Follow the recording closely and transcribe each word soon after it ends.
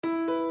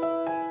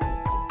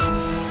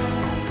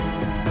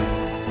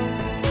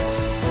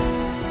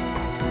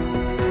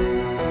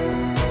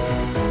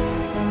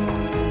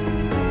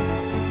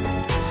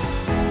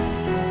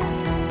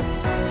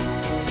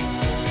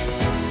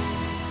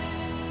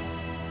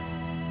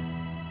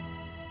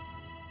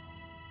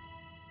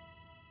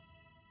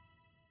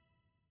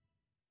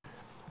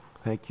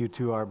Thank you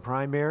to our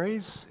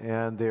primaries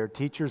and their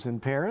teachers and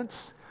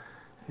parents.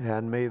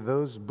 And may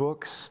those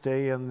books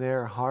stay in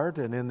their heart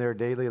and in their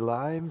daily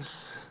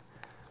lives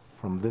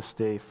from this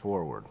day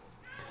forward.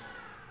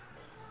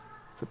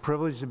 It's a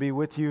privilege to be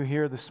with you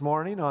here this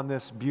morning on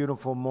this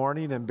beautiful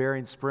morning in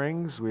Bering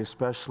Springs. We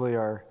especially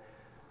are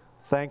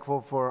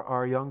thankful for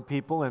our young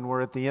people, and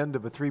we're at the end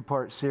of a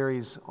three-part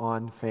series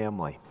on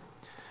family.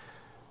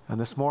 And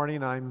this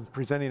morning I'm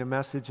presenting a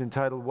message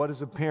entitled, What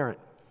is a Parent?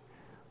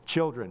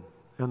 Children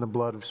and the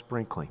Blood of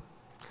Sprinkling.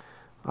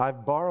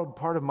 I've borrowed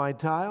part of my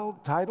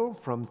title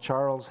from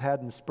Charles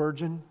Haddon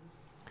Spurgeon,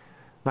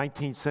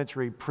 19th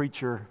century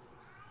preacher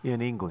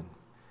in England.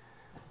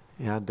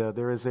 And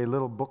there is a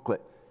little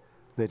booklet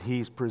that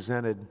he's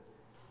presented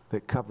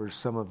that covers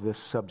some of this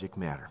subject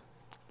matter.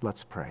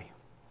 Let's pray.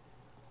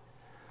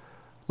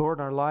 Lord,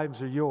 our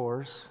lives are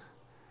yours.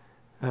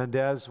 And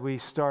as we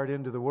start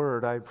into the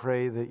Word, I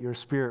pray that your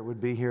Spirit would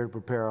be here to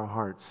prepare our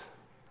hearts.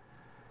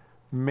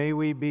 May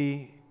we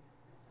be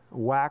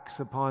wax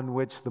upon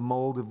which the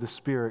mold of the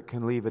Spirit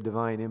can leave a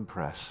divine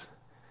impress.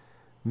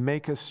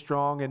 Make us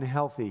strong and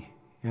healthy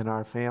in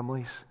our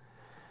families.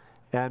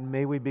 And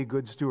may we be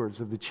good stewards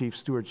of the chief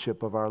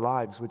stewardship of our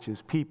lives, which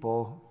is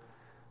people,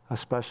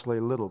 especially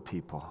little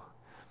people.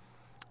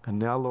 And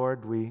now,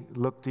 Lord, we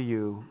look to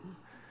you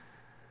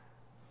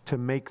to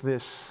make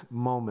this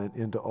moment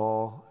into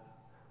all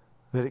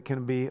that it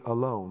can be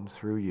alone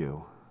through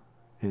you.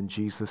 In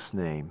Jesus'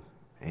 name,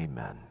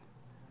 amen.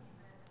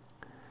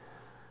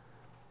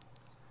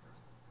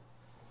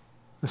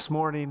 This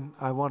morning,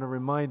 I want to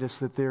remind us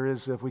that there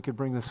is, if we could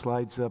bring the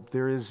slides up,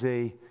 there is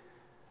a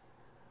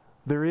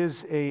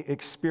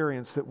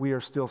experience that we are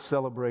still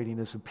celebrating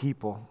as a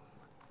people.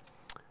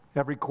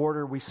 Every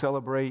quarter we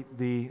celebrate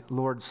the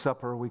Lord's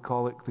Supper. We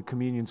call it the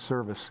communion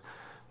service.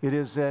 It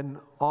is an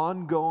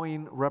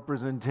ongoing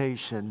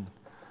representation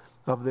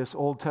of this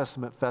Old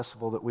Testament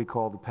festival that we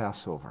call the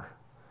Passover.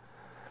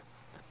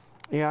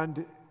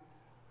 And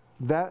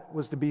that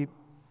was to be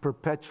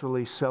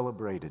perpetually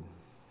celebrated.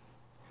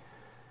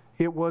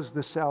 It was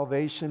the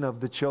salvation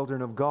of the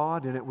children of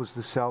God, and it was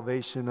the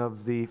salvation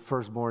of the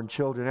firstborn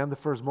children, and the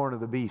firstborn of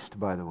the beast,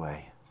 by the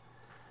way.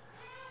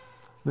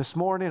 This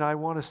morning, I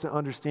want us to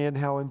understand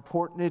how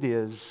important it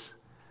is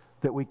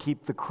that we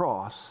keep the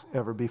cross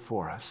ever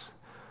before us.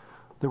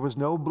 There was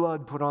no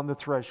blood put on the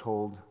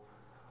threshold,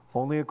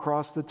 only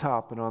across the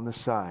top and on the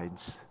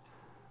sides.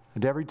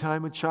 And every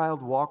time a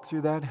child walked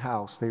through that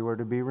house, they were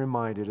to be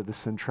reminded of the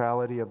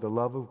centrality of the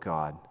love of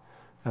God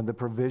and the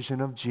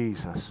provision of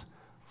Jesus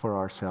for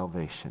our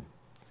salvation.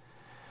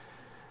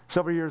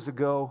 Several years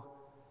ago,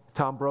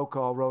 Tom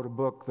Brokaw wrote a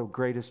book, The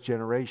Greatest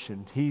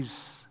Generation.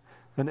 He's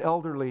an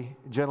elderly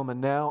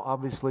gentleman now.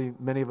 Obviously,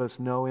 many of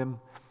us know him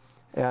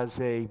as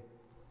a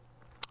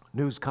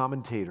news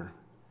commentator.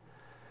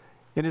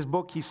 In his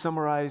book, he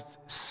summarized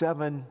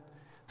 7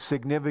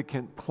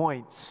 significant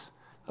points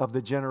of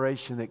the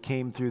generation that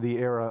came through the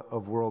era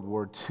of World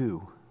War II.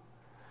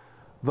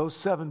 Those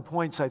 7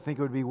 points I think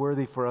it would be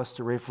worthy for us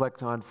to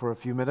reflect on for a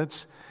few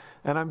minutes.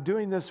 And I'm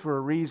doing this for a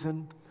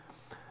reason,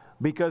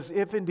 because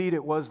if indeed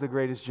it was the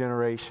greatest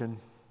generation,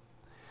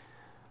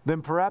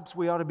 then perhaps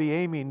we ought to be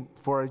aiming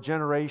for a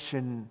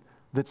generation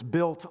that's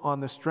built on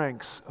the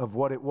strengths of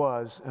what it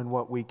was and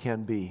what we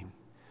can be.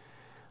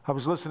 I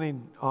was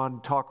listening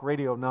on talk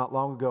radio not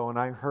long ago, and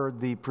I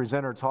heard the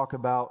presenter talk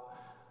about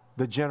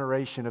the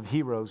generation of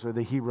heroes, or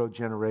the hero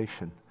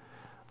generation.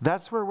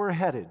 That's where we're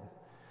headed.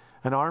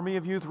 An army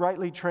of youth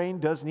rightly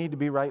trained does need to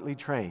be rightly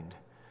trained.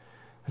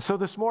 And so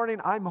this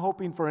morning, I'm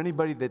hoping for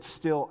anybody that's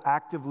still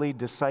actively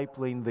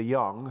discipling the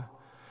young,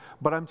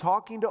 but I'm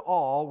talking to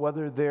all,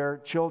 whether their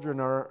children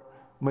are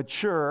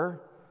mature,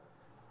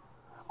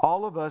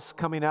 all of us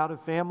coming out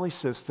of family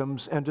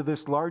systems and to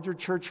this larger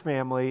church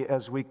family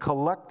as we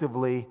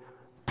collectively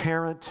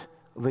parent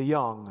the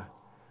young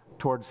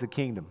towards the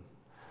kingdom.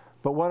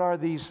 But what are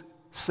these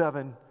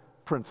 7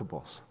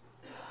 principles?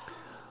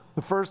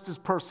 The first is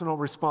personal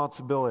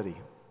responsibility.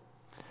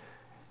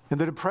 In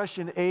the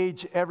Depression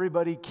age,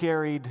 everybody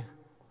carried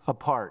a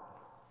part.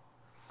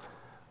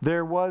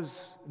 There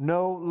was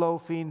no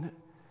loafing.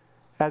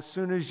 As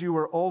soon as you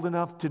were old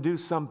enough to do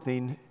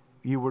something,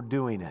 you were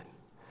doing it.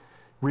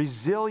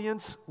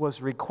 Resilience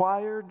was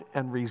required,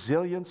 and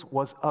resilience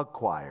was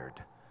acquired.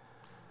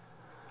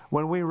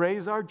 When we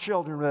raise our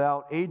children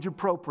without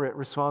age-appropriate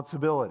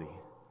responsibility,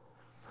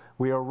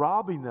 we are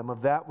robbing them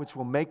of that which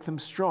will make them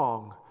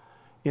strong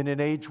in an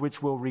age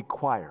which will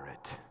require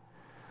it.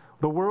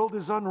 The world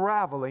is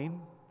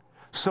unraveling.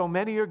 So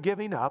many are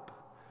giving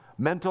up.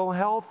 Mental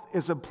health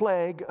is a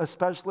plague,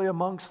 especially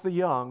amongst the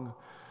young,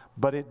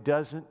 but it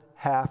doesn't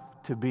have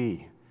to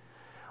be.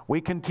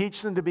 We can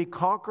teach them to be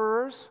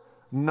conquerors,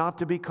 not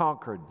to be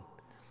conquered.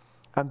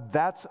 And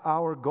that's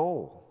our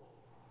goal.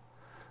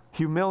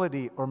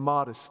 Humility or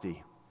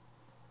modesty.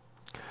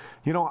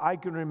 You know, I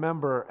can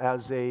remember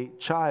as a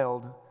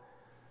child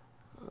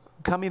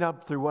coming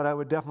up through what I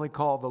would definitely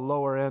call the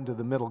lower end of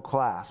the middle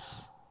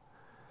class.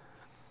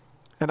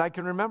 And I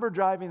can remember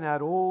driving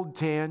that old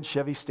tan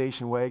Chevy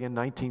station wagon,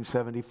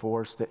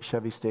 1974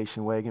 Chevy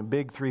station wagon,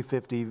 big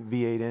 350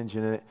 V8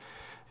 engine in it.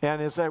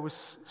 And as I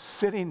was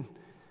sitting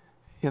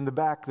in the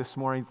back this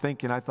morning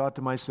thinking, I thought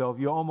to myself,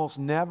 you almost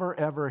never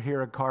ever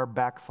hear a car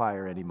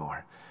backfire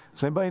anymore.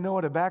 Does anybody know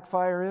what a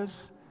backfire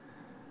is?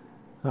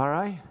 All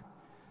right?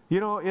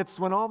 You know, it's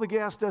when all the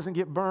gas doesn't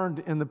get burned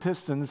in the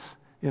pistons,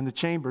 in the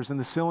chambers, in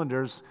the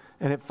cylinders,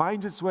 and it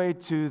finds its way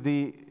to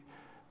the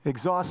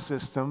exhaust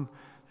system,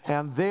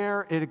 and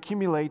there it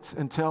accumulates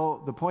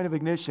until the point of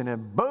ignition,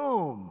 and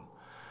boom!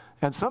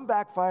 And some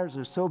backfires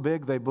are so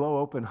big they blow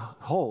open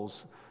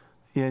holes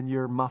in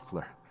your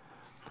muffler.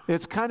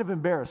 It's kind of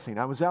embarrassing.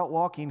 I was out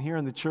walking here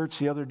in the church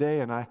the other day,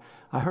 and I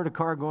heard a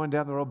car going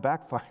down the road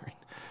backfiring.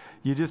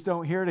 You just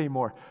don't hear it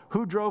anymore.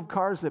 Who drove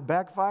cars that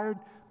backfired?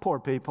 Poor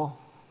people.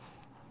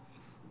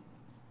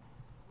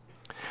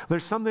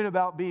 There's something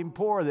about being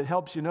poor that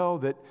helps you know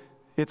that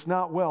it's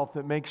not wealth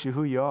that makes you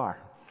who you are.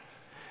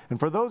 And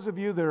for those of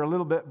you that are a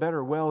little bit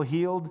better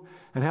well-heeled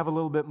and have a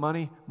little bit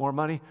more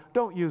money,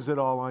 don't use it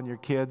all on your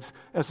kids.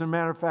 As a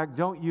matter of fact,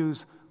 don't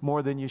use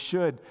more than you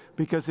should,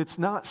 because it's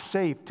not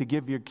safe to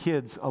give your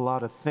kids a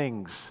lot of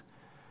things.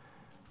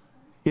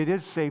 It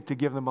is safe to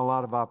give them a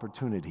lot of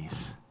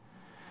opportunities.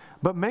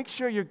 But make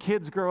sure your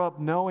kids grow up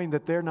knowing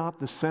that they're not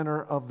the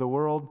center of the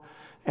world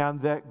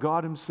and that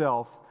God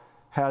Himself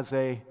has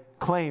a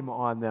claim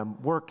on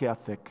them, work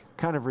ethic,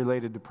 kind of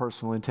related to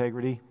personal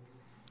integrity.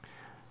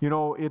 You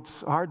know,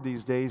 it's hard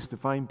these days to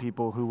find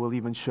people who will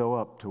even show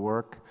up to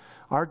work.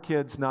 Our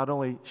kids not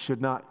only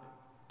should not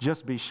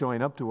just be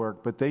showing up to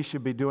work, but they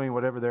should be doing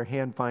whatever their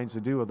hand finds to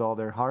do with all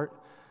their heart,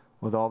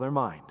 with all their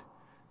mind,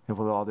 and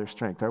with all their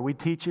strength. Are we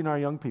teaching our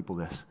young people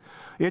this?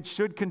 It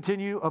should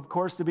continue, of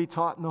course, to be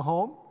taught in the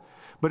home,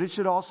 but it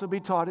should also be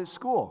taught at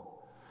school.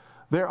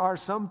 There are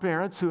some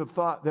parents who have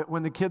thought that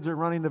when the kids are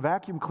running the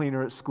vacuum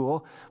cleaner at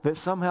school, that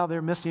somehow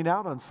they're missing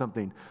out on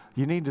something.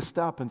 You need to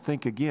stop and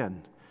think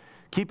again.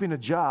 Keeping a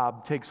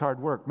job takes hard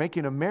work.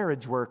 Making a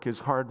marriage work is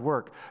hard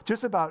work.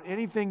 Just about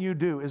anything you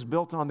do is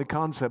built on the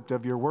concept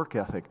of your work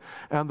ethic.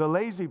 And the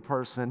lazy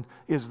person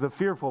is the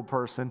fearful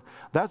person.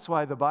 That's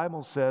why the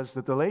Bible says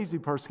that the lazy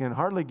person can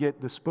hardly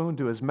get the spoon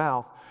to his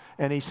mouth.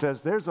 And he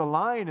says, there's a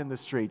lion in the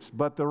streets,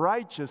 but the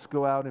righteous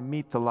go out and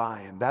meet the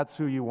lion. That's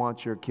who you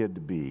want your kid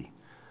to be.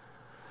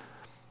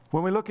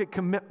 When we look at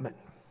commitment,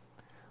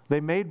 they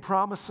made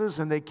promises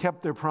and they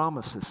kept their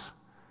promises.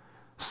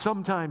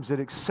 Sometimes at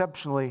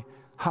exceptionally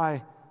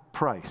high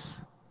price.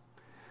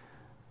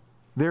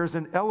 There's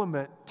an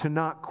element to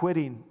not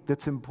quitting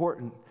that's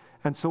important.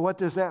 And so what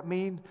does that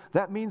mean?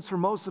 That means for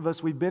most of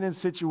us, we've been in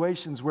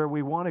situations where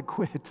we want to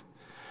quit.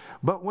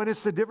 But when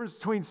it's the difference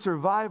between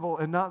survival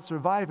and not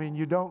surviving,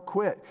 you don't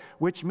quit,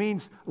 which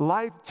means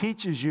life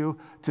teaches you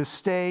to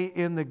stay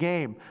in the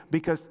game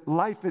because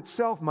life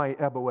itself might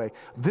ebb away.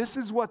 This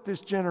is what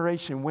this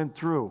generation went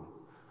through.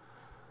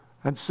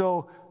 And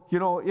so, you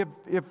know,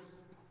 if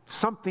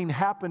something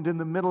happened in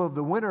the middle of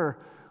the winter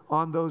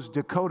on those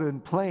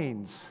Dakotan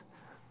plains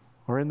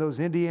or in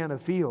those Indiana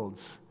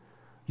fields,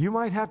 you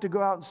might have to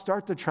go out and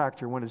start the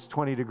tractor when it's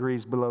 20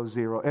 degrees below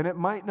zero. And it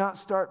might not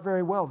start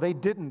very well. They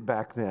didn't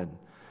back then.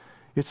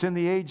 It's in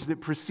the age that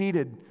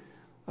preceded,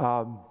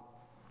 it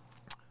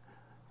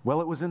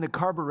was in the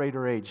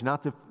carburetor age,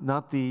 not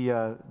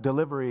the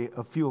delivery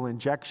of fuel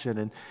injection.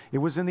 And it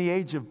was in the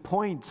age of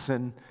points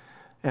and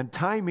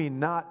timing,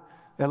 not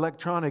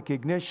electronic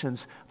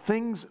ignitions.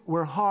 Things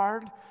were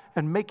hard,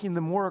 and making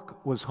them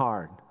work was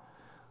hard.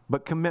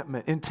 But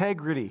commitment,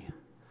 integrity.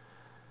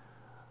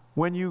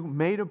 When you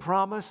made a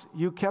promise,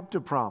 you kept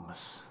a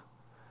promise.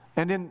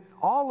 And in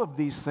all of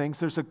these things,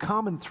 there's a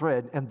common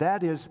thread, and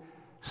that is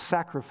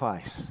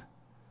sacrifice.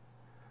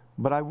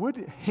 But I would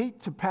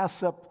hate to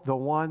pass up the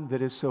one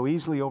that is so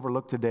easily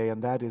overlooked today,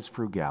 and that is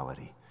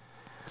frugality.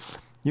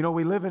 You know,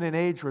 we live in an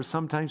age where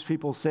sometimes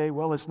people say,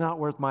 well, it's not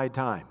worth my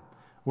time.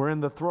 We're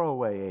in the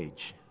throwaway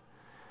age.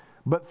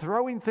 But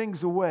throwing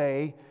things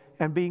away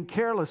and being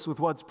careless with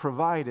what's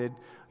provided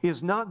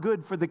is not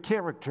good for the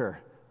character,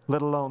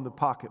 let alone the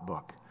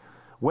pocketbook.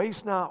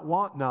 Waste not,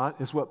 want not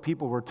is what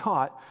people were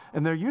taught.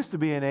 And there used to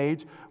be an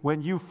age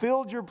when you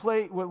filled your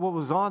plate with what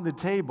was on the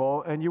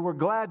table and you were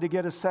glad to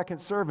get a second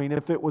serving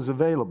if it was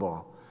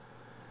available.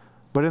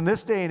 But in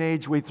this day and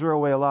age, we throw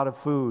away a lot of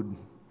food.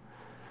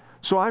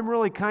 So I'm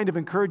really kind of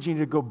encouraging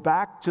you to go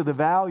back to the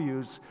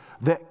values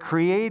that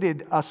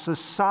created a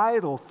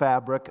societal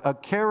fabric, a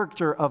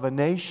character of a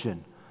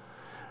nation.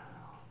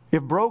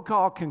 If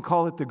Brokaw can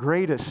call it the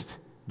greatest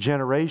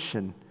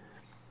generation,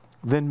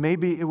 then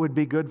maybe it would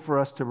be good for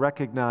us to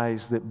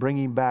recognize that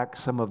bringing back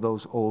some of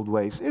those old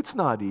ways. It's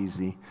not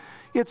easy.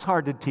 It's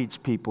hard to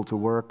teach people to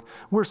work.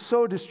 We're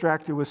so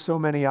distracted with so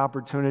many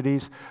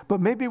opportunities, but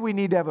maybe we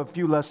need to have a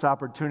few less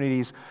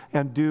opportunities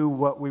and do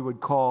what we would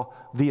call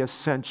the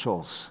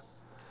essentials,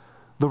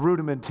 the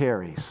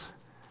rudimentaries.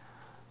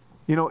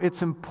 You know,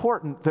 it's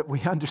important that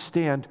we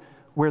understand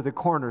where the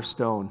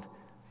cornerstone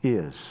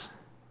is.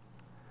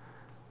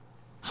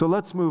 So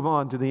let's move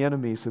on to the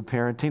enemies of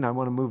parenting. I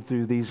want to move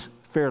through these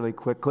fairly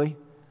quickly.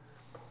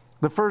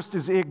 The first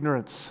is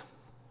ignorance.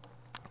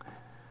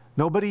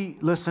 Nobody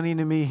listening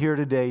to me here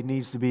today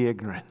needs to be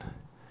ignorant.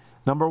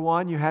 Number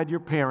one, you had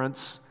your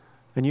parents,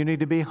 and you need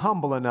to be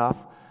humble enough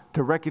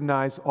to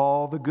recognize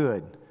all the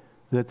good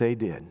that they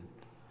did.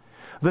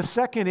 The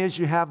second is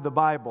you have the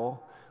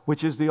Bible,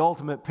 which is the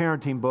ultimate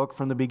parenting book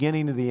from the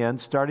beginning to the end,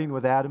 starting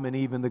with Adam and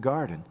Eve in the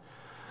garden.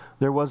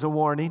 There was a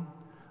warning.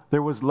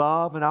 There was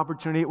love and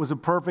opportunity. It was a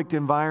perfect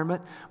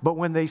environment. But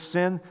when they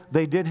sinned,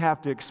 they did have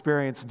to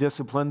experience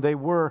discipline. They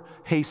were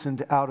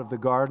hastened out of the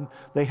garden.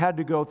 They had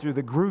to go through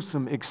the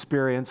gruesome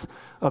experience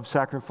of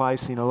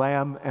sacrificing a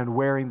lamb and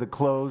wearing the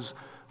clothes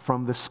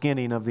from the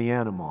skinning of the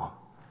animal.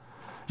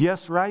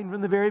 Yes, right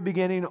from the very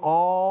beginning,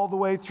 all the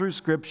way through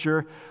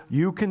Scripture,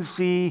 you can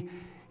see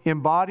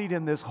embodied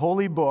in this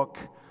holy book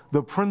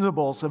the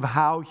principles of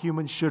how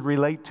humans should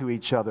relate to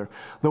each other.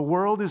 The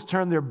world has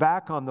turned their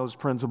back on those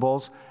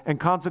principles, and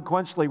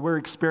consequently, we're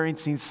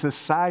experiencing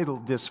societal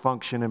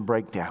dysfunction and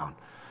breakdown.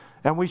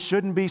 And we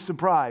shouldn't be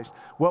surprised.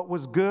 What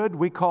was good,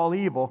 we call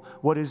evil.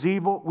 What is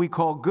evil, we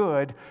call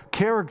good.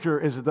 Character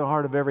is at the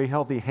heart of every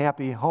healthy,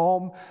 happy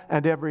home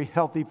and every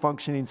healthy,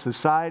 functioning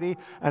society.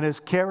 And as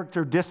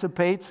character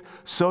dissipates,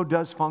 so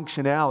does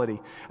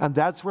functionality. And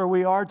that's where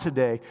we are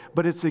today.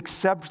 But it's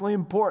exceptionally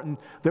important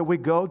that we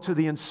go to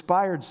the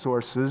inspired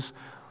sources,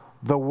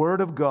 the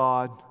Word of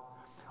God,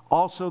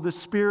 also the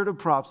Spirit of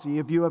prophecy.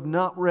 If you have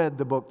not read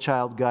the book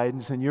Child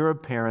Guidance and you're a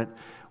parent,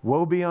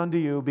 woe be unto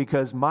you,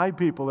 because my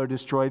people are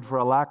destroyed for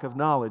a lack of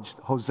knowledge,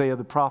 Hosea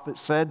the prophet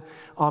said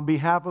on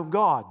behalf of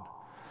God.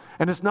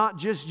 And it's not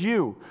just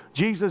you.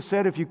 Jesus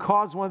said if you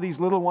cause one of these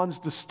little ones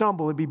to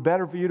stumble, it'd be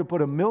better for you to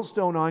put a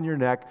millstone on your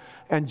neck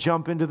and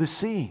jump into the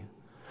sea.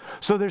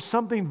 So there's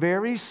something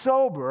very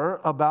sober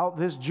about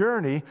this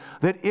journey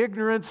that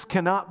ignorance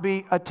cannot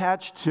be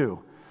attached to.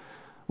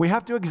 We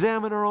have to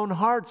examine our own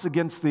hearts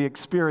against the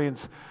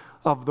experience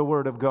of the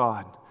Word of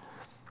God.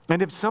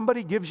 And if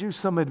somebody gives you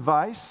some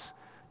advice,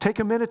 take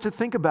a minute to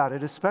think about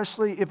it,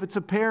 especially if it's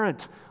a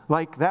parent,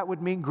 like that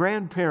would mean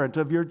grandparent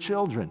of your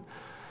children.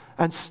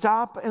 And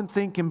stop and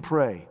think and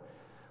pray.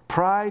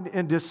 Pride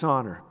and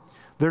dishonor,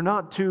 they're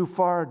not too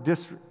far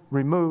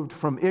removed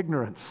from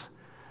ignorance.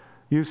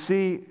 You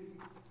see,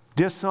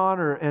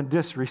 dishonor and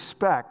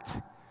disrespect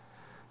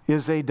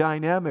is a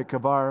dynamic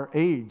of our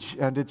age,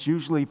 and it's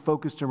usually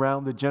focused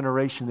around the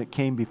generation that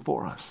came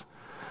before us.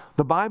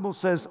 The Bible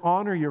says,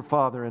 honor your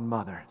father and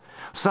mother.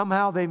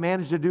 Somehow they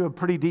managed to do a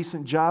pretty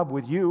decent job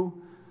with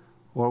you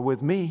or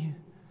with me.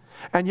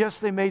 And yes,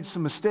 they made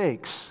some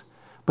mistakes,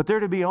 but they're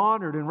to be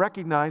honored and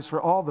recognized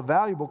for all the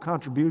valuable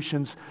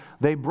contributions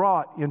they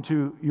brought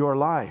into your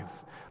life.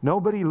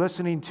 Nobody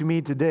listening to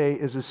me today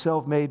is a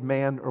self-made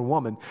man or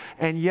woman.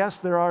 And yes,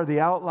 there are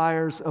the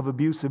outliers of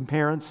abusive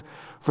parents.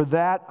 For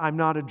that, I'm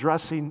not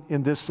addressing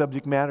in this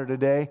subject matter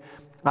today.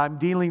 I'm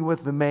dealing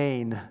with the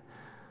main.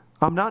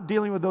 I'm not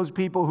dealing with those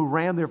people who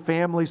ran their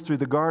families through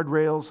the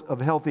guardrails of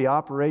healthy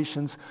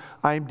operations.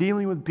 I'm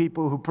dealing with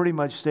people who pretty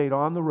much stayed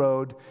on the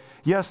road.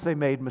 Yes, they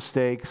made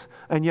mistakes,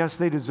 and yes,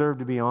 they deserve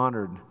to be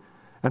honored.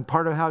 And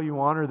part of how you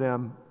honor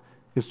them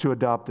is to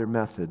adopt their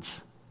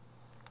methods.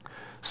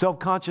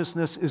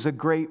 Self-consciousness is a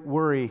great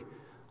worry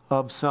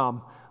of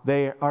some.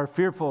 They are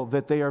fearful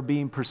that they are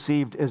being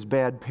perceived as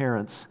bad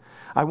parents.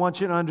 I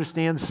want you to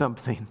understand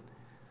something.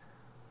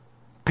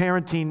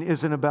 Parenting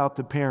isn't about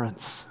the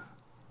parents.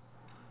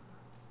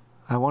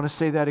 I want to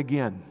say that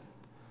again.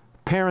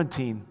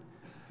 Parenting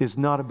is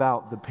not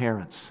about the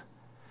parents.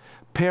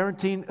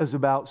 Parenting is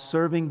about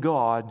serving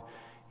God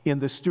in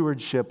the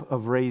stewardship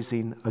of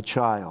raising a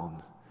child.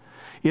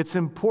 It's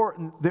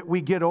important that we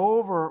get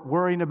over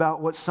worrying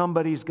about what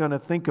somebody's going to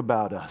think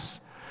about us.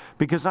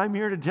 Because I'm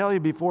here to tell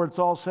you before it's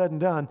all said and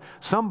done,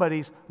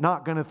 somebody's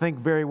not going to think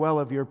very well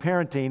of your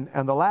parenting.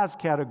 And the last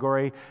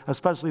category,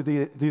 especially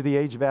through the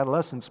age of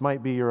adolescence,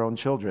 might be your own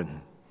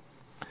children.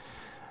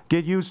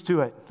 Get used to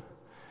it.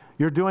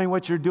 You're doing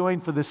what you're doing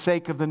for the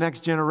sake of the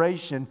next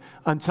generation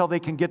until they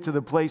can get to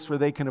the place where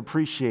they can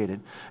appreciate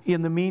it.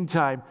 In the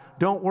meantime,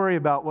 don't worry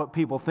about what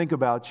people think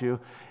about you.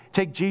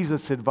 Take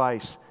Jesus'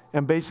 advice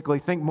and basically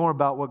think more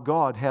about what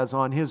God has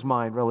on His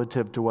mind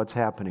relative to what's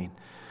happening.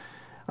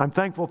 I'm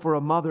thankful for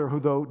a mother who,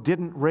 though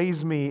didn't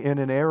raise me in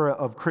an era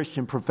of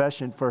Christian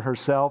profession for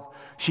herself,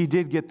 she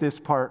did get this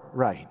part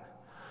right.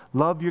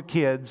 Love your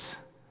kids,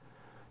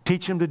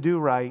 teach them to do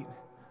right,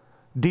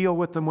 deal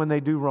with them when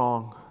they do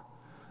wrong,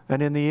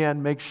 and in the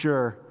end, make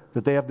sure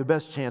that they have the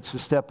best chance to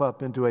step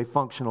up into a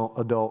functional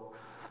adult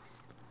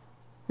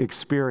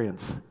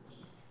experience.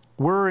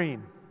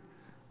 Worrying.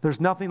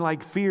 There's nothing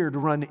like fear to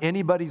run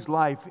anybody's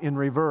life in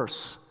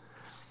reverse.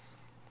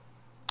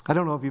 I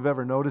don't know if you've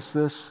ever noticed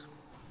this,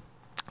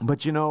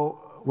 but you know,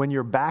 when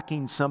you're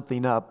backing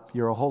something up,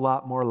 you're a whole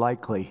lot more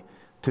likely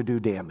to do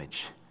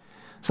damage.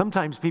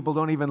 Sometimes people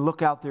don't even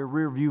look out their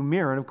rearview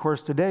mirror, and of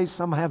course today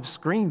some have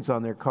screens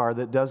on their car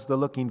that does the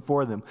looking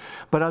for them.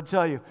 But I'll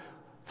tell you,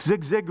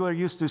 Zig Ziglar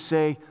used to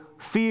say,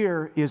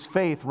 fear is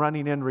faith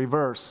running in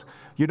reverse.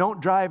 You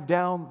don't drive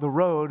down the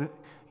road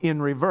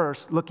in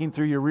reverse looking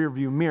through your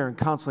rearview mirror and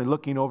constantly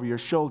looking over your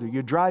shoulder.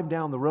 You drive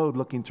down the road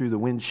looking through the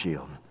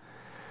windshield.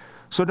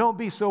 So don't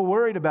be so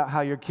worried about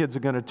how your kids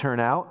are going to turn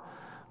out.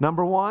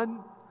 Number one,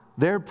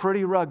 they're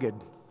pretty rugged.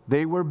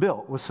 They were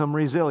built with some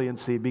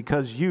resiliency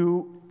because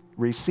you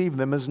received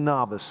them as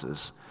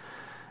novices.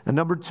 And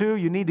number two,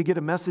 you need to get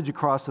a message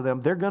across to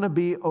them. They're going to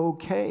be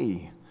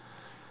okay.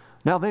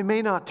 Now, they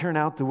may not turn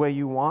out the way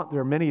you want.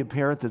 There are many a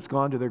parent that's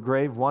gone to their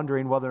grave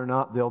wondering whether or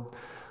not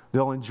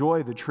they'll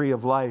enjoy the tree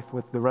of life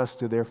with the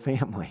rest of their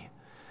family.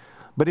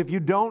 But if you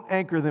don't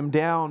anchor them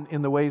down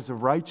in the ways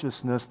of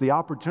righteousness, the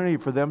opportunity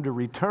for them to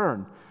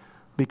return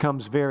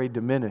becomes very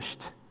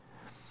diminished.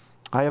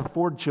 I have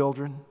 4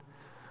 children.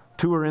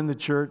 2 are in the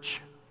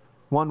church.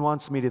 1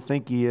 wants me to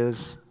think he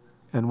is,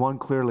 and 1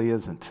 clearly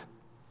isn't.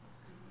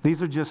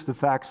 These are just the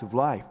facts of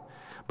life.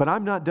 But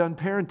I'm not done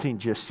parenting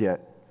just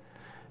yet.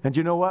 And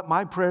you know what?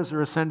 My prayers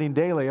are ascending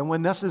daily, and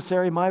when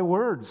necessary, my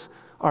words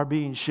are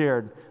being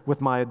shared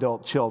with my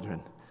adult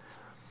children.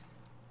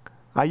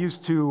 I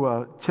used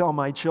to tell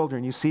my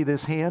children, you see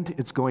this hand?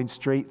 It's going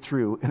straight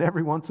through. And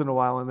every once in a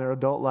while in their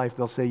adult life,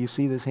 they'll say, you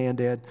see this hand,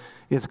 Dad?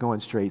 It's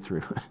going straight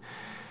through.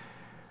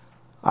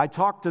 I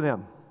talk to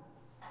them.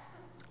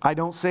 I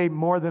don't say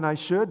more than I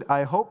should.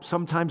 I hope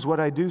sometimes what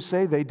I do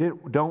say they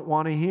don't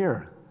want to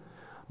hear.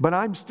 But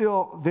I'm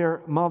still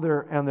their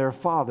mother and their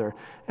father,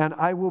 and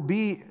I will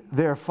be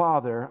their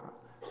father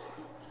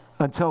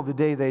until the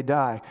day they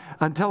die.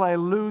 Until I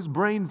lose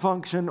brain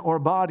function or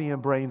body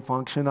and brain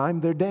function, I'm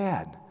their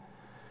dad.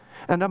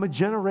 And I'm a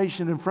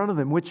generation in front of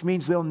them, which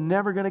means they're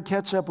never going to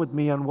catch up with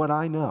me on what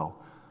I know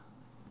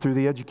through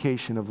the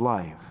education of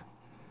life.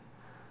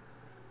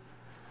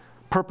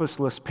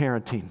 Purposeless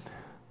parenting.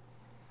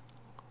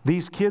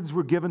 These kids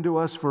were given to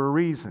us for a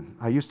reason.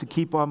 I used to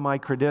keep on my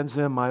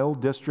credenza in my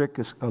old district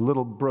a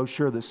little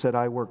brochure that said,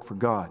 I work for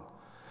God.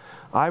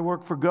 I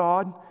work for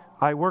God.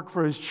 I work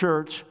for His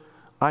church.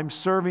 I'm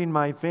serving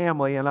my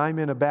family, and I'm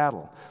in a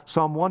battle.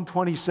 Psalm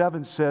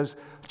 127 says,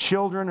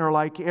 children are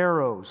like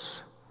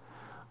arrows.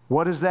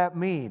 What does that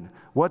mean?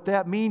 What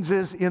that means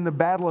is in the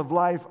battle of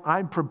life,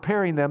 I'm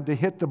preparing them to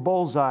hit the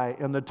bullseye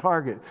and the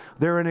target.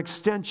 They're an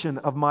extension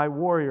of my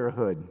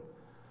warriorhood.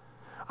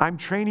 I'm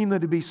training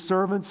them to be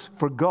servants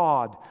for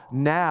God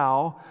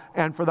now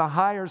and for the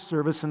higher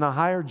service and the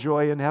higher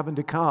joy in heaven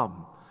to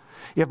come.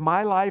 If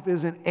my life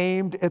isn't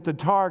aimed at the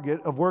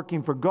target of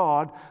working for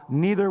God,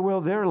 neither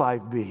will their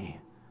life be.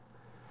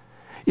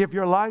 If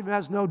your life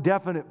has no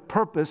definite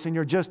purpose and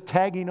you're just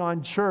tagging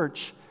on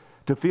church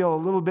to feel a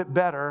little bit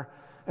better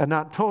and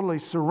not totally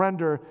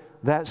surrender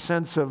that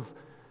sense of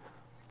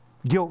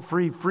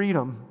guilt-free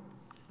freedom,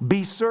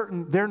 be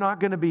certain they're not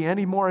going to be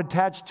any more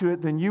attached to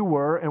it than you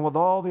were, and with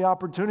all the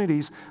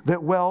opportunities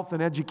that wealth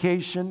and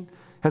education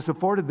has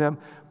afforded them,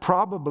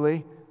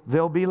 probably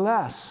they'll be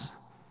less.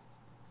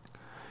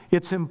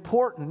 It's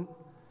important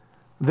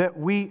that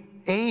we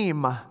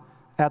aim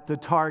at the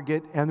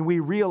target and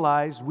we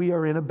realize we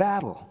are in a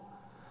battle.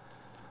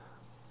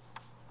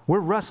 We're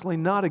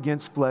wrestling not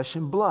against flesh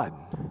and blood.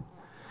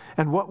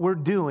 And what we're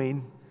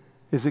doing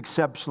is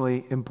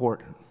exceptionally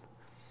important.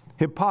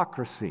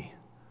 Hypocrisy.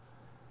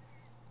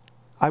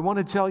 I want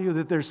to tell you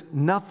that there's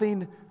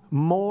nothing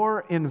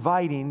more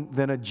inviting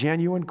than a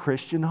genuine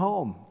Christian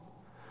home.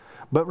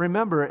 But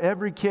remember,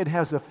 every kid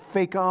has a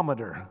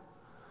fakeometer,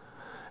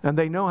 and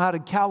they know how to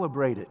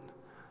calibrate it.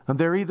 And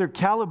they're either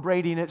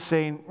calibrating it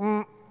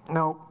saying,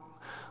 no,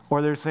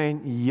 or they're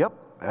saying, yep,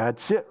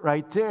 that's it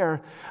right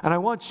there. And I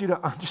want you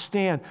to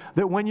understand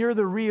that when you're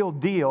the real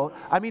deal,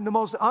 the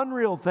most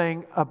unreal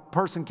thing a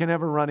person can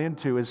ever run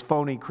into is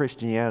phony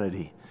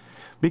Christianity.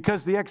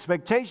 Because the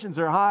expectations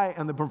are high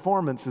and the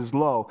performance is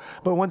low.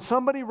 But when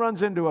somebody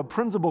runs into a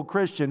principled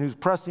Christian who's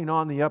pressing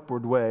on the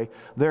upward way,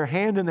 their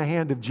hand in the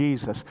hand of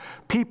Jesus,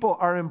 people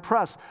are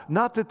impressed.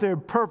 Not that they're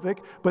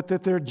perfect, but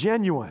that they're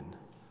genuine.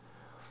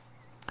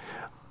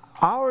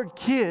 Our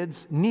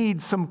kids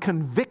need some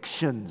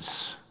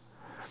convictions.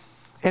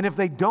 And if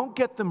they don't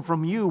get them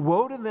from you,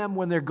 woe to them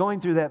when they're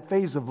going through that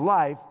phase of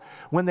life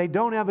when they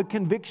don't have a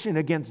conviction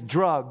against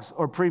drugs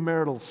or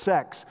premarital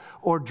sex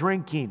or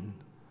drinking.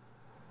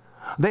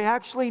 They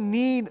actually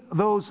need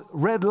those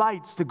red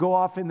lights to go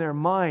off in their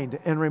mind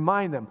and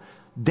remind them,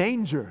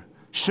 danger,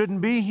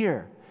 shouldn't be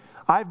here.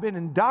 I've been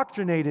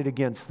indoctrinated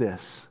against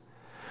this.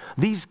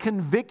 These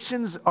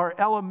convictions are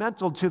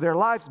elemental to their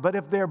lives, but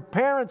if their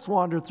parents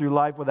wander through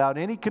life without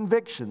any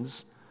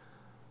convictions,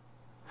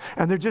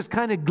 and they're just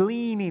kind of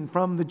gleaning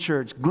from the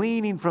church,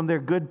 gleaning from their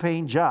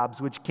good-paying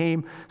jobs, which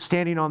came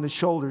standing on the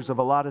shoulders of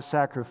a lot of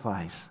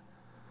sacrifice,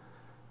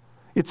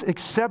 it's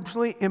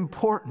exceptionally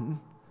important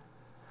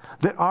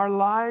that our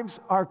lives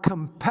are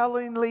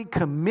compellingly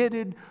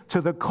committed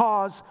to the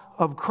cause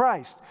of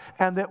Christ,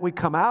 and that we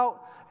come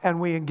out and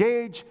we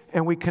engage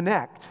and we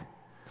connect.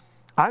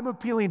 I'm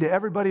appealing to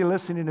everybody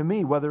listening to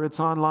me, whether it's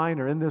online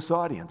or in this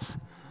audience.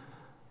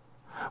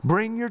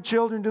 Bring your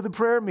children to the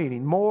prayer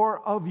meeting.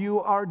 More of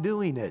you are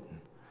doing it.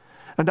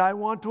 And I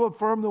want to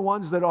affirm the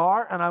ones that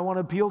are, and I want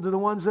to appeal to the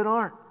ones that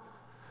aren't.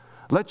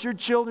 Let your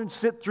children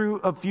sit through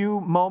a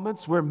few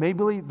moments where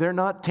maybe they're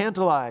not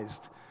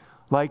tantalized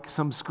like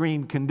some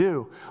screen can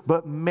do.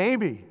 But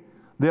maybe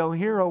They'll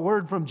hear a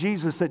word from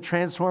Jesus that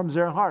transforms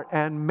their heart.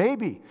 And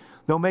maybe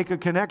they'll make a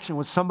connection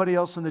with somebody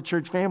else in the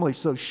church family.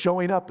 So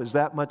showing up is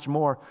that much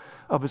more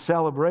of a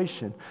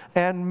celebration.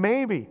 And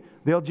maybe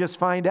they'll just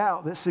find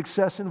out that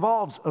success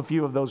involves a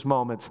few of those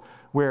moments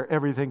where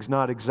everything's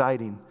not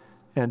exciting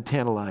and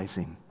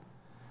tantalizing.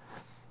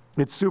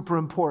 It's super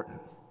important.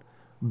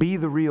 Be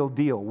the real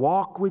deal.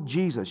 Walk with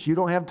Jesus. You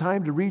don't have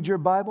time to read your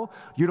Bible.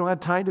 You don't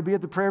have time to be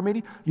at the prayer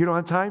meeting. You don't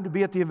have time to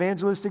be at the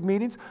evangelistic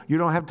meetings. You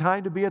don't have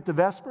time to be at the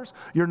Vespers.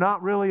 You're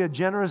not really a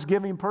generous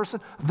giving person.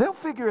 They'll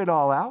figure it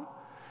all out.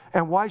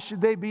 And why should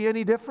they be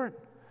any different?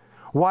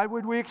 Why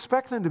would we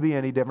expect them to be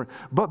any different?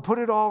 But put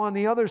it all on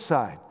the other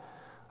side.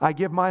 I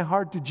give my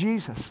heart to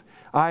Jesus.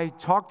 I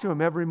talk to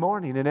Him every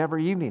morning and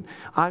every evening.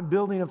 I'm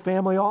building a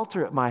family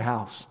altar at my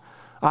house.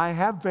 I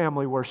have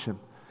family worship.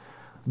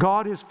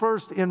 God is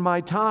first in my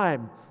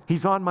time.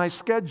 He's on my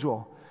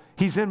schedule.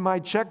 He's in my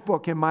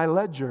checkbook, in my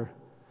ledger.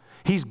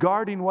 He's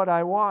guarding what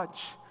I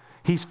watch.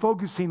 He's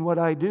focusing what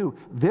I do.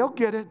 They'll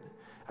get it.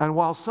 And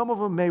while some of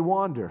them may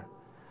wander,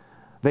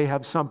 they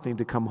have something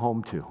to come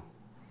home to.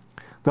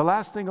 The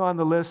last thing on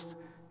the list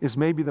is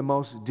maybe the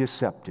most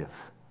deceptive.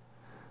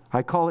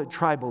 I call it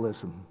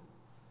tribalism.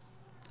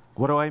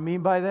 What do I mean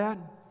by that?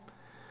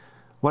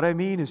 What I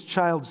mean is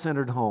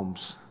child-centered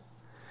homes,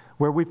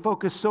 where we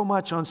focus so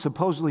much on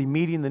supposedly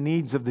meeting the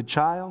needs of the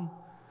child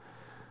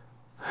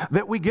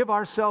that we give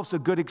ourselves a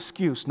good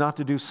excuse not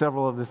to do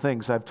several of the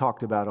things I've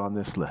talked about on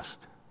this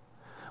list.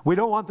 We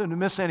don't want them to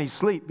miss any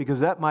sleep because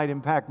that might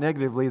impact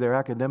negatively their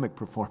academic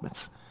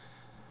performance.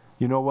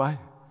 You know what?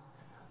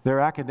 Their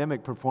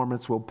academic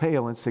performance will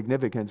pale in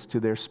significance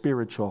to their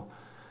spiritual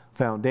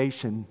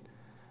foundation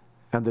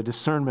and the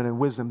discernment and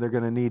wisdom they're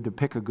going to need to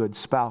pick a good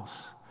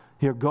spouse,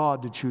 hear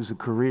God, to choose a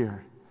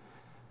career.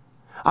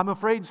 I'm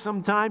afraid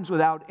sometimes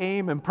without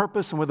aim and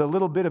purpose and with a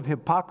little bit of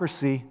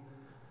hypocrisy,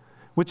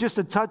 with just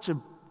a touch of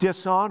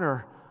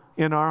dishonor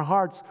in our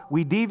hearts,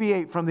 we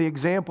deviate from the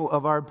example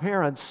of our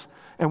parents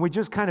and we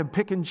just kind of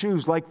pick and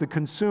choose like the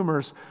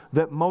consumers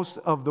that most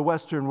of the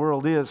Western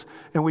world is.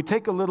 And we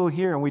take a little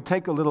here and we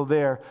take a little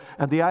there.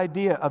 And the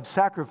idea of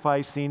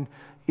sacrificing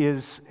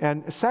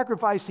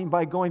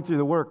by going through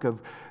the work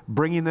of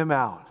bringing them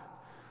out,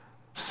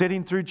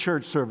 sitting through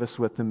church service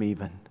with them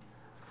even.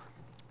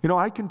 You know,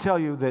 I can tell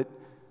you that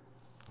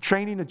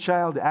training a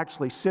child to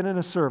actually sit in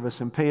a service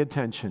and pay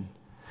attention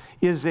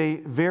is a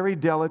very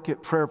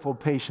delicate, prayerful,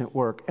 patient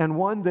work, and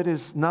one that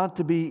is not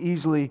to be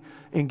easily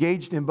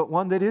engaged in, but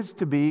one that is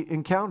to be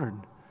encountered.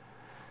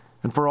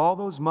 And for all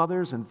those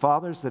mothers and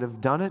fathers that have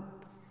done it,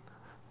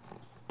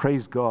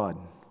 praise God.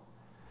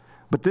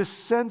 But this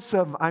sense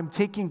of I'm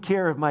taking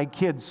care of my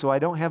kids so I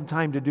don't have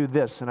time to do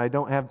this and I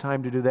don't have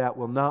time to do that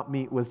will not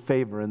meet with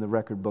favor in the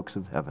record books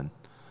of heaven.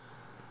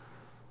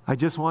 I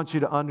just want you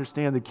to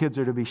understand the kids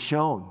are to be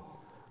shown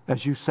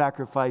as you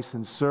sacrifice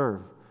and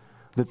serve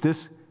that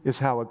this is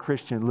how a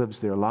Christian lives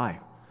their life.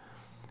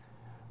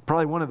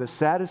 Probably one of the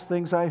saddest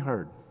things I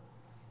heard.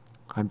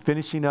 I'm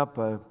finishing up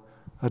a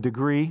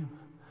degree,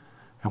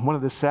 and one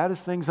of the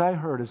saddest things I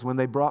heard is when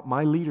they brought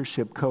my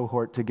leadership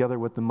cohort together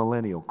with the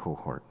millennial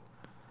cohort.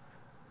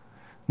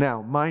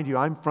 Now, mind you,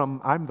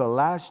 I'm the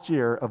last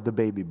year of the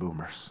baby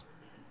boomers.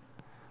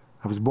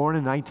 I was born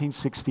in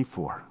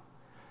 1964.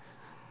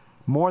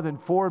 More than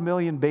 4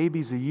 million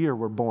babies a year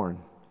were born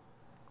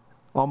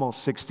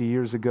almost 60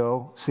 years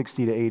ago,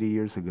 60 to 80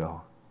 years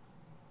ago.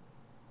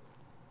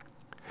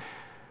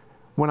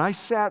 When I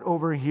sat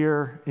over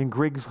here in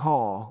Griggs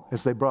Hall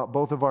as they brought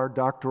both of our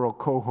doctoral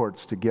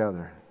cohorts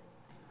together,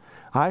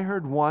 I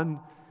heard one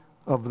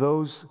of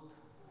those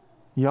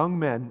young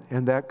men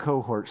in that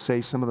cohort say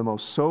some of the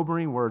most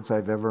sobering words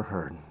I've ever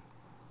heard.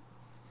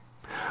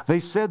 They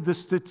said, the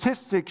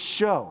statistics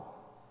show.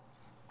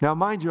 Now,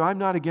 mind you, I'm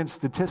not against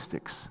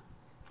statistics.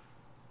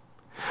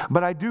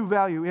 But I do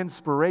value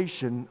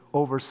inspiration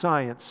over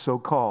science,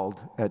 so-called,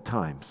 at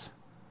times.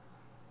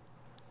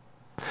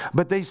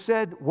 But they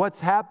said what's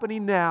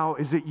happening now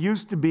is it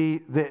used to be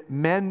that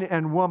men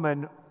and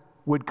women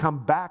would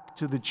come back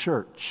to the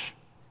church.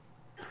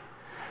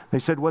 They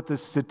said what the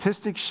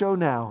statistics show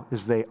now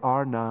is they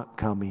are not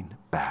coming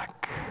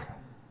back.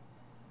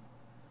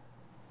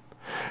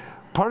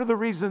 Part of the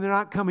reason they're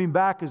not coming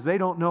back is they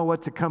don't know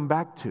what to come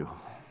back to.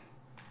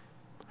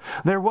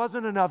 There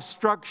wasn't enough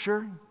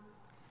structure.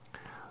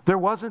 There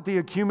wasn't the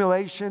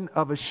accumulation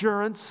of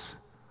assurance.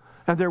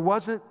 And there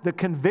wasn't the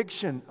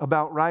conviction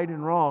about right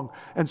and wrong.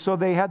 And so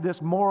they had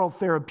this moral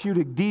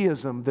therapeutic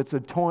deism that's a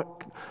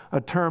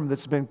term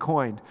that's been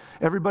coined.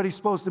 Everybody's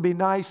supposed to be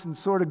nice and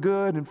sort of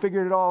good and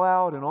figure it all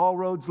out and all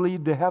roads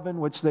lead to heaven,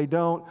 which they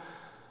don't.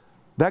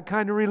 That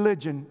kind of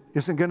religion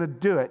isn't going to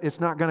do it. It's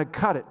not going to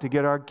cut it to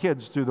get our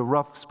kids through the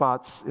rough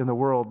spots in the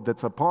world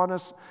that's upon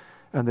us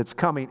and that's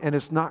coming. And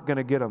it's not going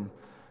to get them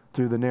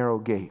through the narrow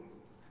gate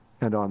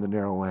and on the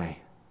narrow way.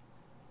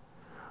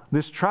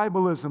 This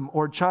tribalism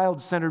or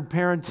child-centered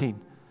parenting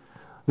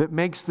that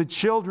makes the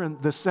children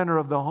the center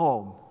of the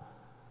home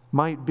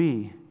might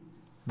be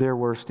their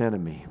worst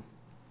enemy.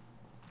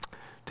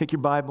 Take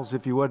your Bibles,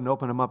 if you would, and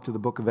open them up to the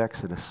book of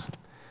Exodus.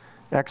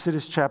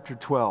 Exodus chapter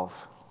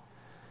 12.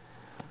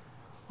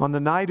 On the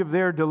night of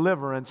their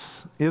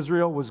deliverance,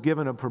 Israel was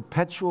given a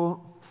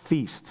perpetual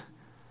feast,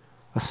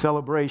 a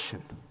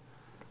celebration,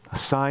 a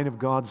sign of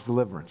God's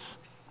deliverance.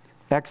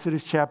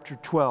 Exodus chapter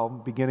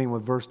 12, beginning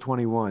with verse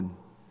 21.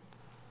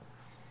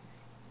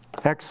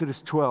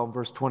 Exodus 12,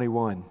 verse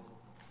 21.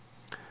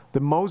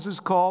 Then Moses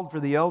called for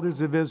the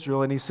elders of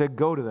Israel, and he said,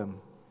 "Go to them.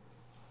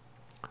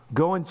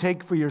 Go and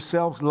take for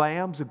yourselves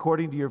lambs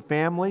according to your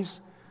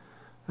families,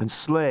 and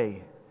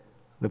slay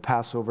the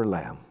Passover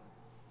lamb.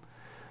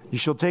 You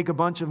shall take a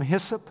bunch of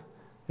hyssop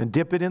and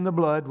dip it in the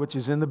blood which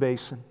is in the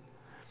basin,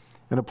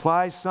 and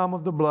apply some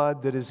of the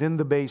blood that is in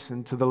the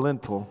basin to the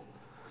lintel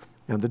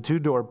and the 2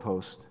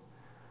 doorposts.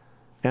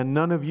 And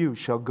none of you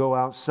shall go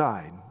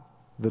outside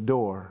the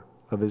door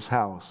of his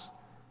house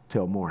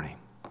till morning."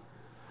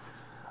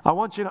 I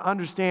want you to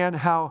understand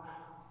how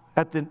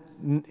at the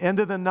end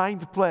of the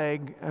 9th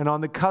plague and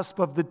on the cusp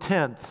of the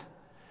 10th,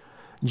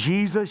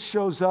 Jesus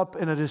shows up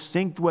in a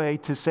distinct way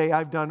to say,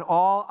 "I've done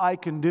all I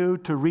can do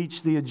to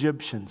reach the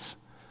Egyptians.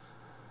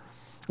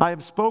 I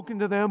have spoken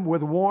to them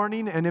with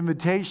warning and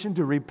invitation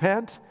to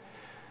repent,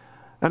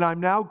 and I'm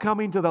now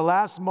coming to the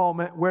last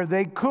moment where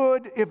they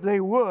could, if they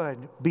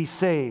would, be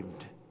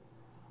saved."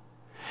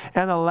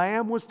 And the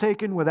lamb was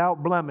taken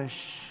without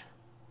blemish.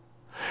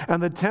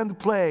 And the 10th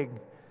plague,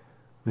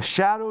 the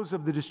shadows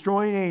of the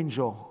destroying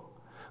angel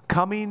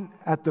coming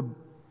at the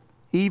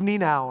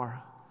evening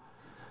hour,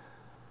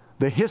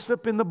 the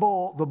hyssop in the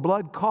bowl, the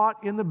blood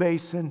caught in the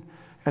basin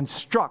and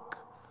struck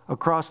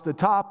across the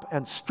top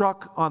and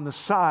struck on the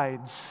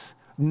sides,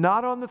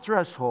 not on the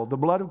threshold, the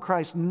blood of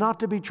Christ not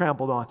to be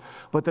trampled on,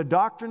 but the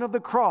doctrine of the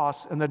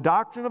cross and the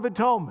doctrine of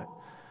atonement.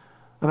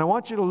 And I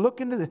want you to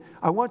look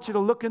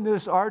into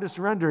this artist's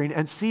rendering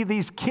and see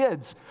these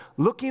kids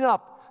looking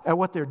up at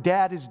what their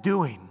dad is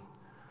doing.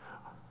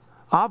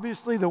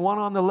 Obviously, the one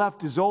on the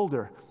left is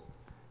older.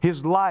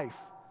 His life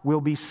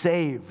will be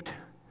saved.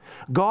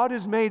 God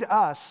has made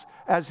us,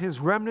 as His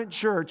remnant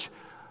church,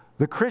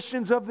 the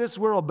Christians of this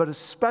world, but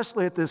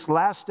especially at this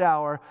last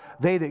hour,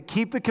 they that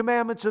keep the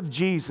commandments of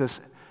Jesus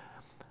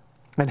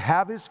and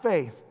have His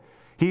faith.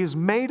 He has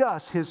made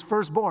us His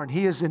firstborn.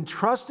 He has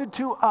entrusted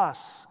to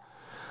us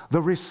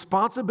the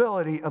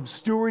responsibility of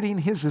stewarding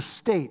His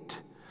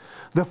estate.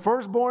 The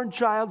firstborn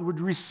child would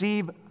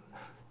receive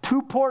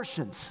 2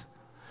 portions.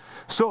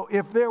 So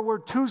if there were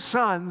 2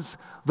 sons,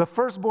 the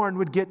firstborn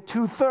would get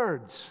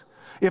 2/3.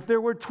 If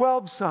there were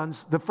 12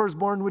 sons, the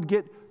firstborn would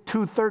get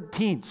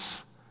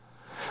 2/13.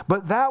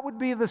 But that would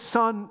be the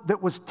son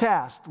that was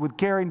tasked with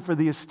caring for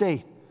the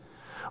estate.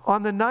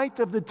 On the night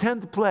of the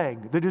 10th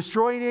plague, the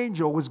destroying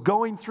angel was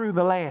going through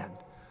the land.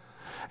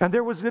 And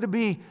there was going to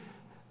be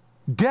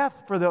death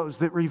for those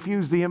that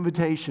refused the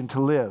invitation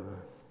to live.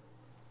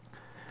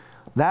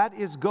 That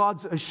is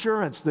God's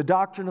assurance, the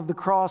doctrine of the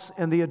cross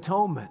and the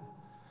atonement.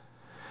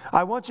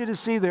 I want you to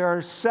see there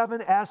are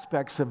 7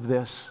 aspects of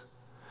this.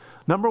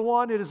 Number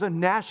 1, it is a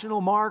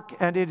national mark,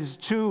 and it is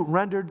 2,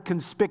 rendered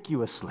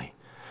conspicuously.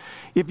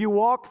 If you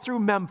walk through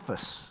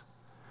Memphis,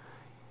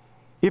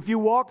 if you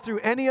walk through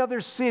any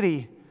other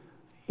city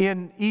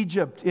in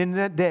Egypt in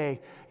that day,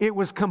 it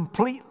was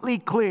completely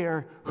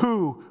clear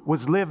who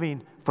was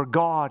living for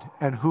God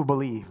and who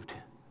believed.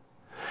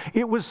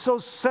 It was so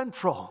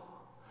central.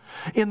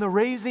 In the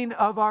raising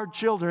of our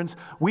children,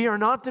 we are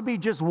not to be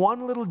just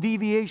one little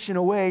deviation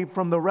away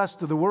from the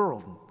rest of the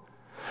world.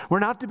 We're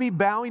not to be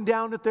bowing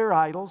down at their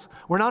idols.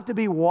 We're not to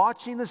be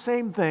watching the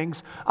same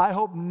things. I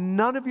hope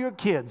none of your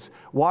kids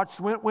watched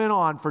what went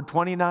on for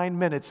 29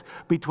 minutes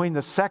between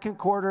the second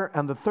quarter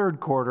and the third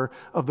quarter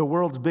of the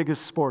world's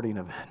biggest sporting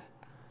event.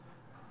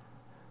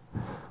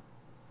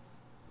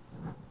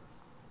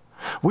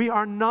 We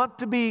are not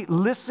to be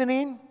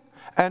listening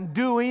and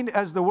doing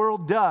as the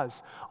world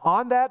does.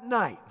 On that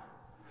night,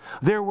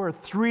 there were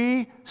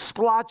 3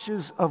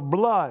 splotches of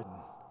blood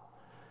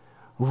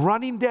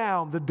running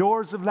down the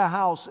doors of the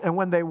house. And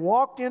when they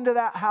walked into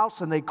that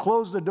house and they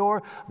closed the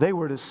door, they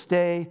were to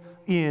stay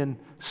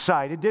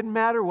inside. It didn't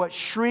matter what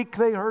shriek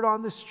they heard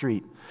on the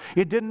street.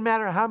 It didn't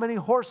matter how many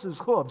horses'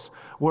 hooves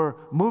were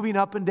moving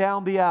up and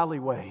down the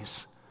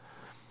alleyways.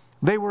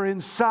 They were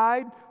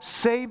inside,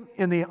 safe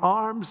in the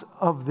arms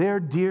of their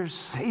dear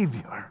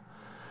Savior.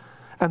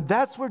 And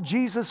that's where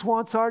Jesus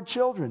wants our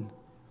children.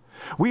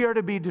 We are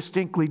to be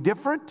distinctly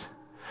different,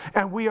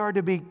 and we are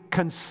to be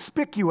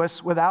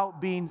conspicuous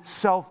without being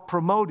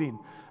self-promoting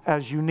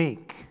as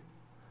unique.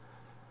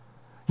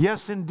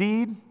 Yes,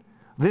 indeed,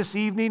 this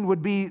evening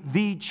would be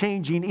the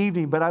changing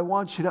evening, but I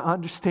want you to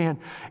understand,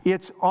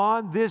 it's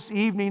on this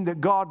evening that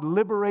God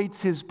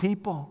liberates His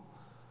people.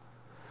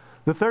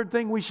 The third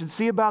thing we should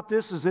see about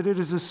this is that it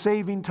is a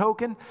saving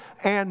token,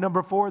 and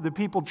number 4, the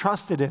people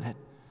trusted in it.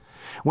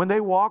 When they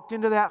walked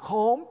into that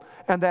home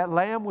and that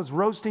lamb was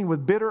roasting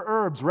with bitter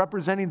herbs,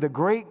 representing the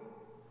great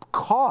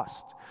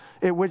cost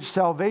at which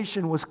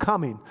salvation was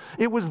coming,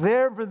 it was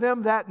there for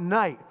them that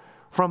night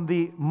from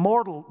the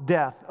mortal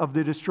death of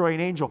the destroying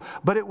angel.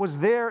 But it was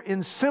there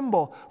in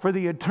symbol for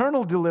the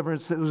eternal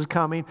deliverance that was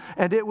coming,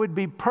 and it would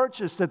be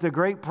purchased at the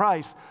great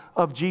price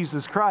of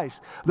Jesus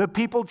Christ. The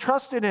people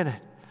trusted in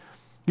it.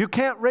 You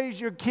can't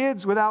raise your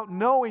kids without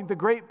knowing the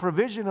great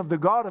provision of the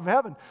God of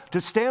heaven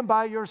to stand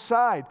by your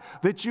side,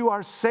 that you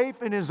are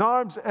safe in His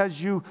arms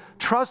as you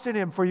trust in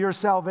Him for your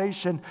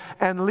salvation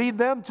and lead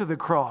them to the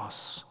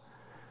cross.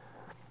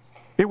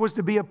 It was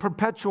to be a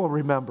perpetual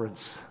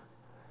remembrance.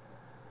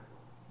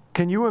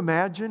 Can you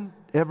imagine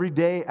every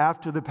day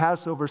after the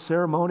Passover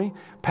ceremony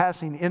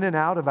passing in and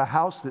out of a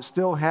house that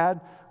still had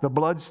the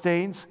blood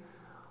stains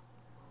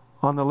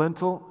on the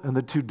lintel and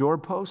the 2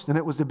 doorposts? And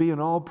it was to be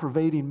an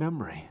all-pervading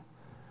memory.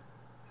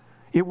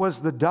 It was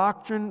the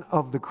doctrine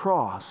of the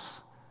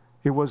cross.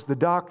 It was the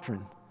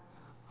doctrine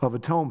of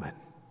atonement.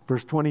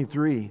 Verse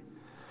 23,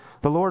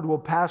 the Lord will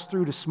pass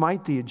through to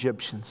smite the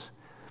Egyptians.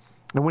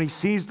 And when He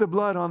sees the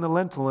blood on the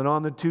lintel and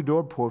on the 2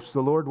 doorposts,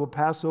 the Lord will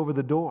pass over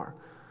the door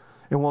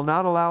and will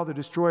not allow the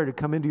destroyer to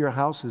come into your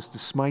houses to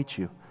smite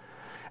you.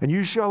 And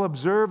you shall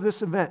observe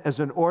this event as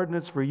an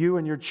ordinance for you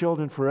and your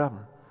children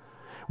forever.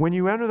 When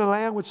you enter the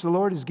land which the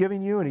Lord is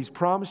giving you and He's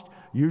promised,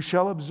 you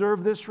shall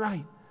observe this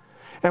rite.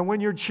 And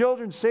when your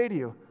children say to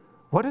you,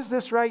 what does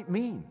this rite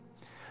mean?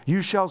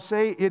 You shall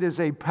say, it is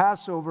a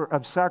Passover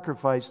of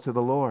sacrifice to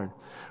the Lord,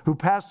 who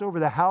passed over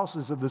the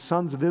houses of the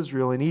sons of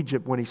Israel in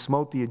Egypt when He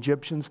smote the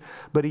Egyptians,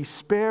 but He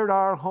spared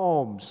our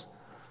homes.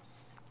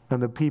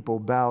 And the people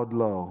bowed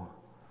low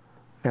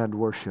and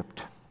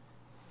worshiped.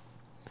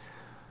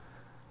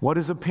 What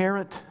is a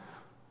parent?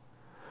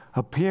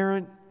 A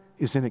parent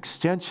is an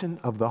extension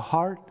of the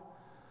heart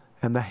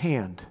and the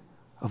hand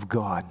of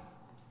God.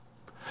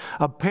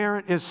 A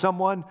parent is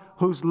someone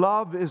whose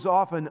love is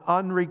often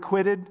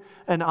unrequited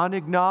and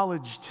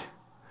unacknowledged.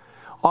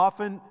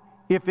 Often,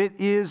 if it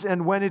is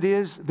and when it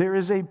is, there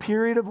is a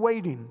period of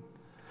waiting.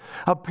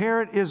 A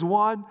parent is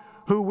one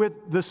who,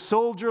 with the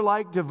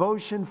soldier-like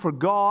devotion for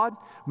God,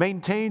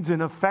 maintains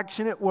an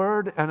affectionate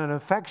word and an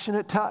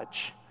affectionate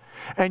touch.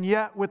 And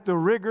yet, with the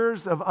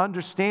rigors of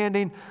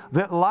understanding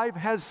that life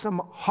has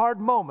some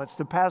hard moments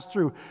to pass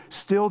through,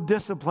 still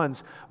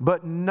disciplines,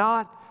 but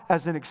not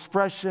as an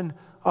expression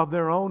of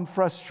their own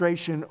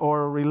frustration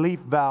or a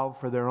relief valve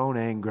for their own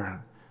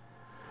anger.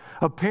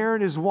 A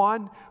parent is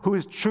one who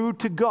is true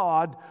to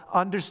God,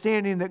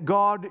 understanding that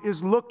God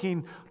is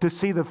looking to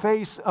see the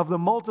face of the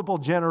multiple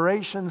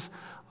generations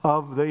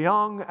of the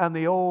young and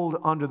the old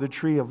under the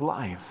tree of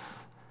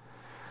life.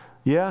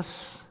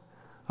 Yes,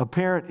 a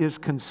parent is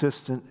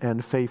consistent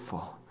and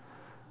faithful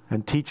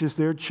and teaches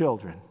their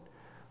children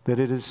that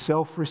it is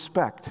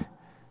self-respect,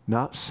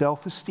 not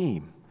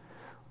self-esteem,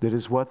 that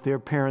is what their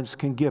parents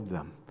can give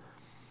them.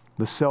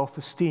 The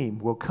self-esteem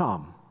will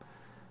come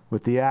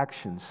with the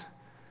actions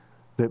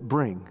that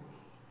bring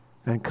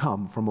and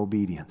come from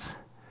obedience.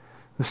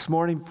 This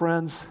morning,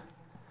 friends,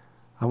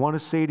 I want to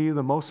say to you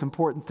the most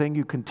important thing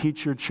you can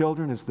teach your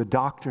children is the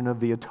doctrine of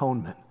the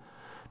atonement,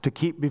 to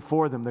keep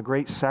before them the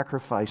great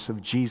sacrifice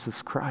of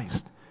Jesus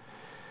Christ,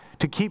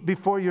 to keep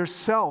before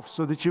yourself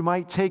so that you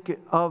might take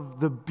of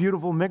the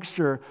beautiful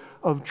mixture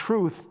of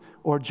truth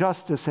or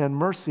justice and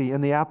mercy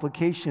in the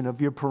application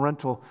of your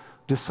parental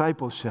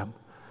discipleship.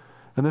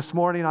 And this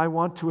morning, I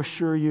want to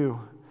assure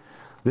you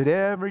that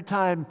every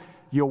time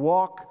you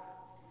walk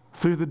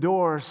through the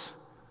doors,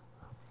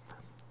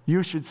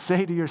 you should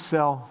say to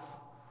yourself,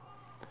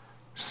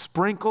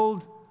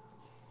 sprinkled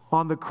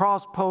on the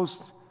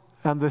crosspost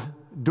and the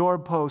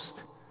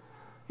doorpost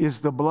is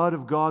the blood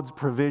of God's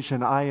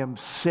provision. I am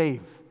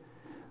safe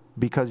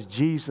because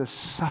Jesus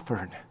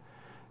suffered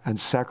and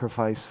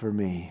sacrificed for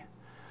me.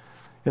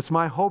 It's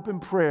my hope and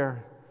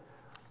prayer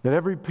that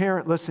every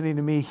parent listening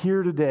to me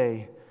here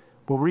today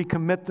will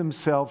recommit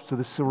themselves to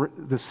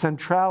the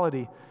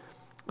centrality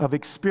of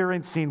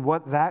experiencing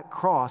what that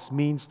cross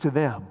means to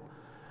them,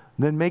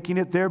 then making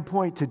it their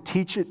point to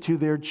teach it to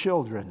their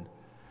children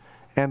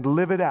and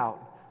live it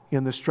out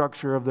in the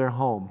structure of their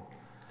home.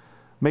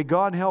 May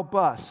God help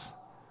us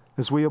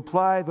as we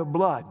apply the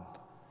blood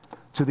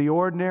to the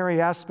ordinary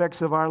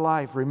aspects of our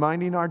life,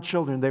 reminding our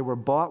children they were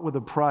bought with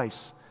a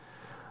price,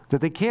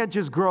 that they can't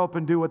just grow up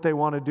and do what they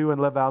want to do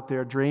and live out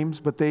their dreams,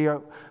 but they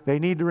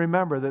need to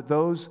remember that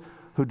those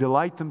who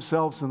delight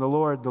themselves in the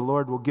Lord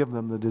will give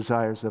them the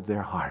desires of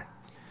their heart.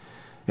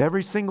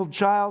 Every single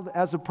child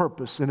has a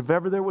purpose, and if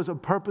ever there was a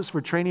purpose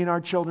for training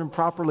our children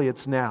properly,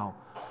 it's now.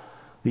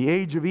 The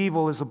age of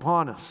evil is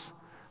upon us.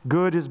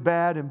 Good is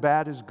bad and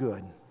bad is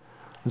good.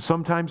 And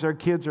sometimes our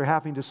kids are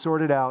having to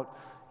sort it out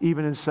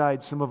even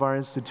inside some of our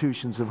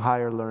institutions of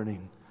higher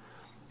learning.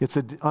 It's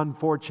an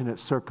unfortunate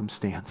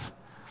circumstance.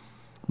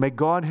 May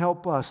God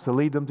help us to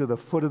lead them to the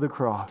foot of the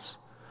cross.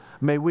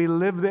 May we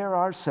live there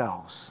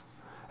ourselves.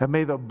 And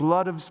may the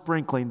blood of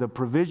sprinkling, the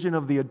provision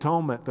of the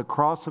atonement, the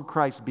cross of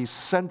Christ be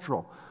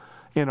central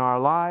in our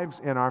lives,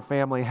 in our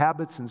family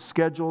habits and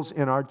schedules,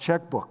 in our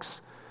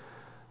checkbooks,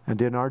 and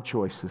in our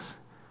choices.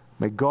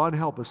 May God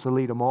help us to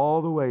lead them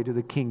all the way to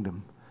the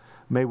kingdom.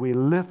 May we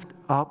lift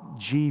up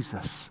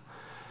Jesus.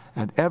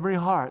 And every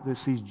heart that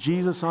sees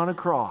Jesus on a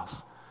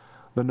cross,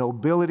 the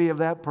nobility of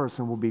that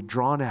person will be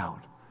drawn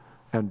out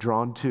and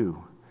drawn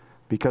to.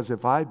 Because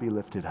if I be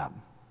lifted up,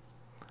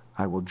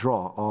 I will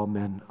draw all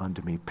men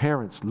unto me.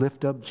 Parents,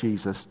 lift up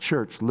Jesus.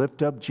 Church,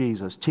 lift up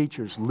Jesus.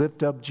 Teachers,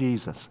 lift up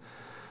Jesus.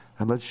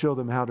 And let's show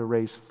them how to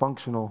raise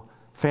functional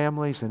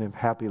families and have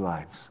happy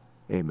lives.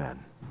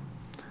 Amen.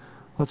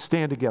 Let's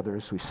stand together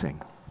as we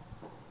sing.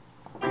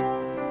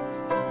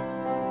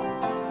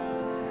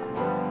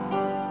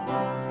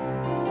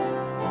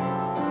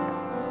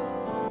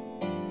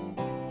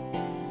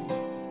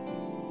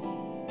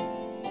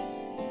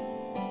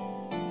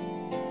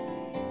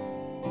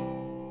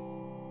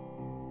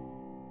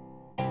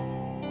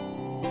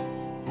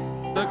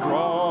 The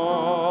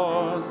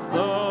cross, the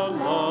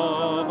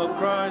love of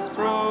Christ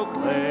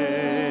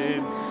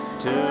proclaim,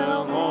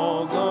 till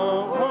all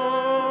the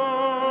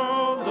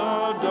world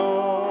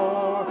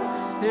adore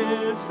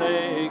His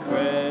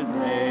sacred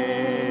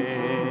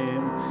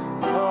name.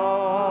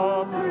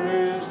 The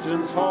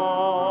Christians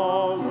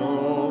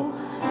follow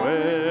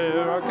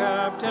where our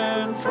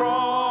captain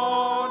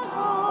trod,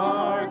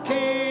 our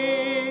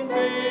King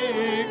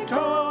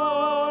victorious,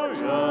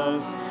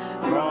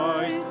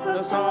 Christ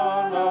the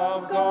Son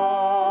of God.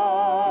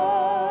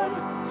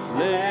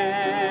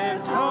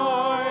 Lift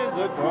high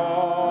the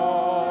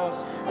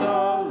cross, the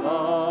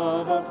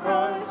love of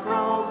Christ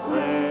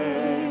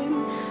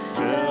proclaim,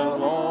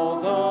 till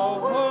all the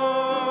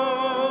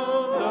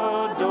world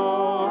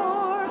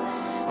adore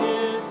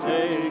His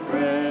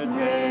sacred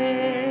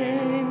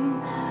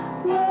name.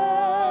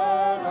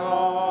 Led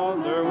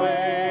on their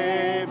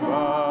way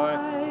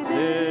by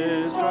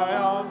this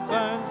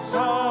triumphant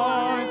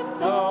sign,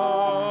 the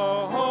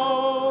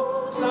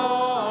hosts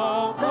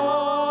of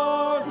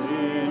God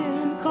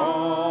in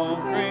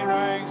conquering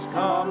ranks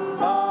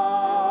combined.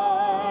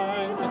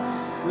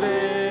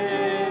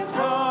 Lift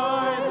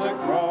high the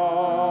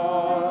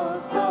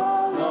cross, the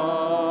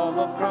love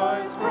of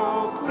Christ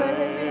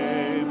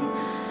proclaim,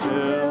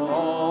 till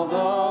all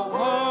the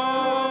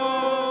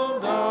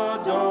world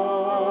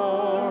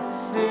adore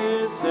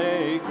His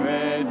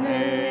sacred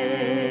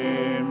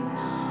name.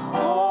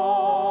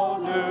 All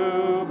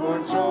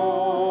newborn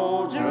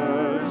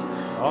soldiers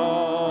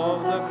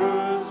of the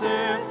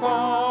crucified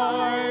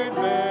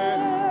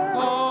bear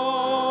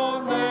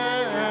on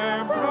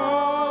their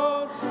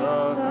brows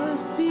the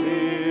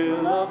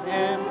seal of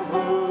Him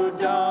who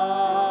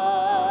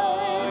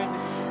died.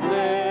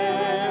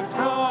 Lift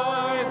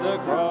high the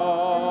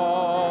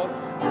cross,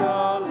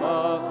 the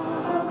love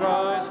of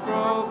Christ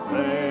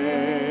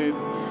proclaim,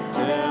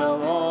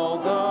 till all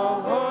the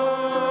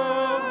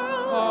world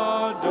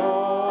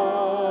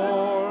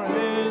adore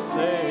His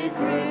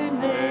sacred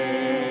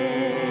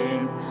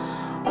name.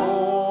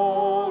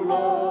 O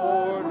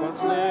Lord,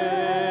 once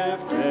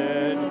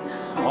lifted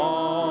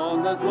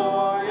on the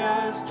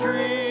glorious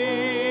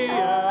tree,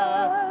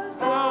 as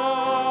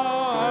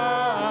Thou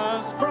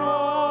hast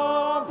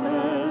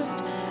promised,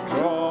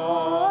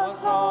 draw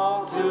us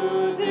all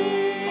to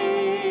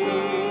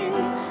Thee.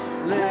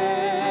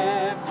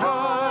 Lift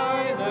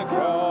high the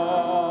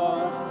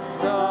cross,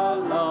 the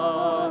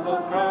love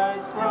of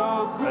Christ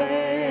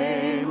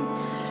proclaim,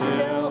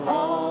 till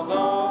all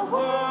the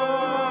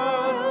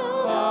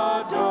world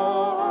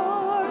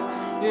adore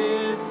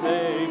His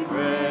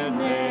sacred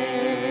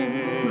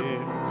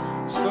name.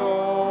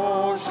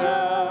 So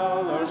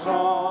shall our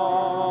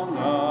song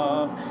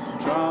of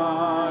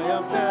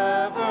triumph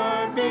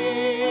ever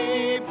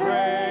be,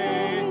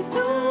 praise to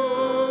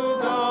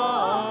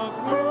the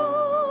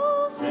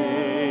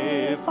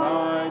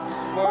crucified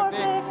for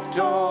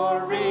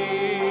victory.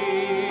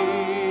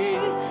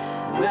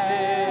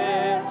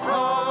 Lift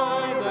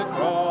high the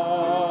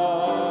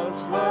cross,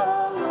 the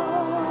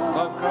love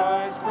of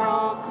Christ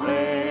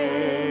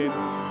proclaim,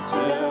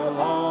 till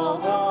all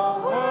the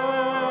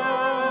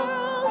world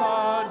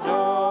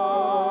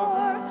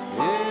adore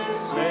His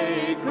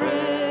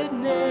sacred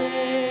name.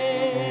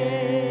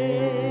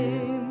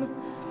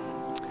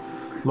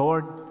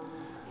 Lord,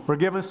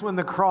 forgive us when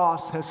the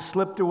cross has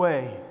slipped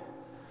away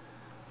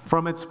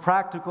from its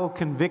practical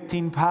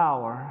convicting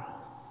power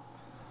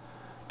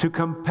to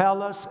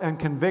compel us and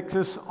convict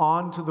us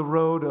onto the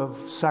road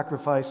of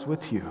sacrifice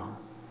with You.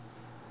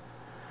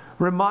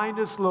 Remind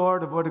us,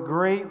 Lord, of what a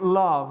great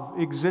love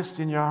exists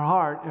in Your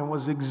heart and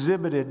was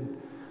exhibited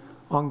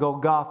on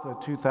Golgotha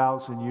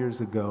 2,000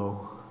 years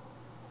ago.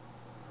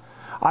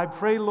 I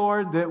pray,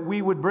 Lord, that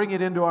we would bring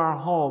it into our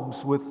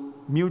homes with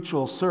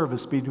mutual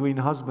service between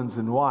husbands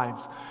and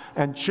wives,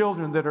 and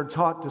children that are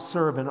taught to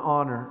serve and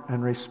honor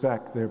and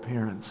respect their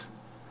parents.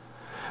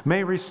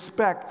 May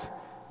respect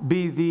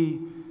be the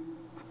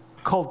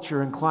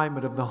culture and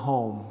climate of the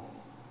home.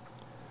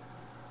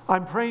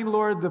 I'm praying,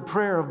 Lord, the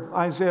prayer of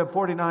Isaiah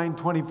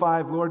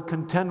 49:25, Lord,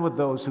 contend with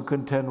those who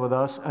contend with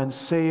us and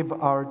save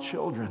our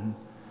children.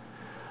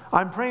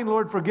 I'm praying,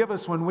 Lord, forgive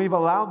us when we've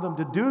allowed them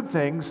to do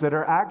things that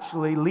are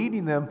actually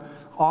leading them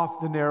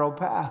off the narrow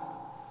path.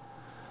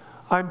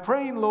 I'm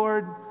praying,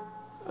 Lord,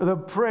 the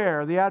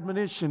prayer, the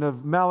admonition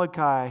of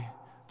Malachi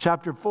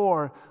chapter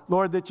 4,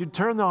 Lord, that you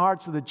turn the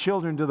hearts of the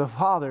children to the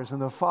fathers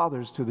and the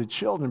fathers to the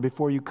children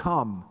before you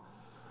come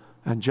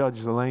and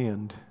judge the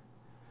land.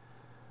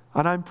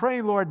 And I'm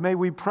praying, Lord, may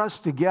we press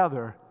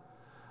together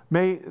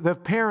May the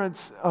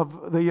parents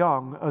of the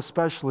young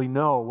especially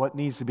know what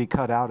needs to be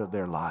cut out of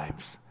their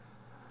lives.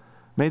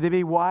 May they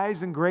be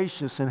wise and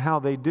gracious in how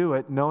they do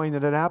it, knowing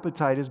that an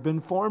appetite has been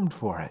formed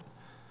for it.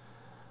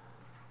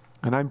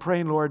 And I'm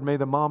praying, Lord, may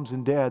the moms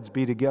and dads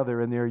be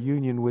together in their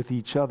union with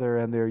each other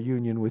and their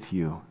union with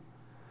you.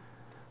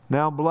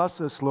 Now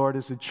bless us, Lord,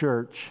 as a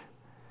church.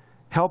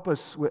 Help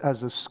us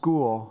as a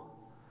school.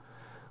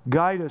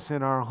 Guide us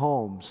in our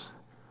homes.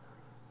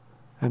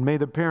 And may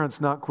the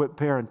parents not quit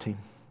parenting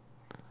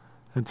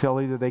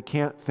until either they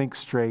can't think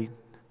straight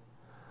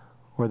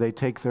or they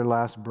take their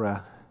last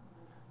breath.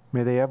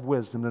 May they have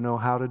wisdom to know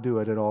how to do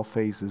it at all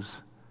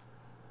phases.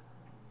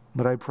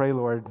 But I pray,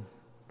 Lord,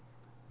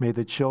 may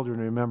the children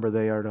remember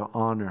they are to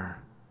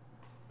honor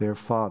their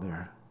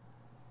father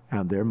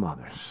and their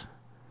mothers.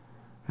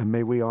 And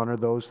may we honor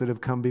those that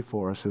have come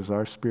before us as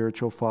our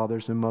spiritual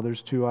fathers and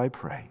mothers too, I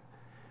pray,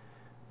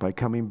 by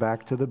coming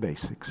back to the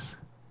basics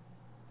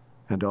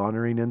and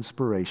honoring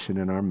inspiration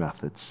in our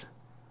methods.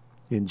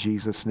 In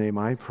Jesus' name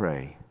I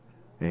pray,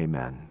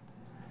 amen.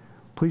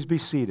 Please be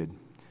seated.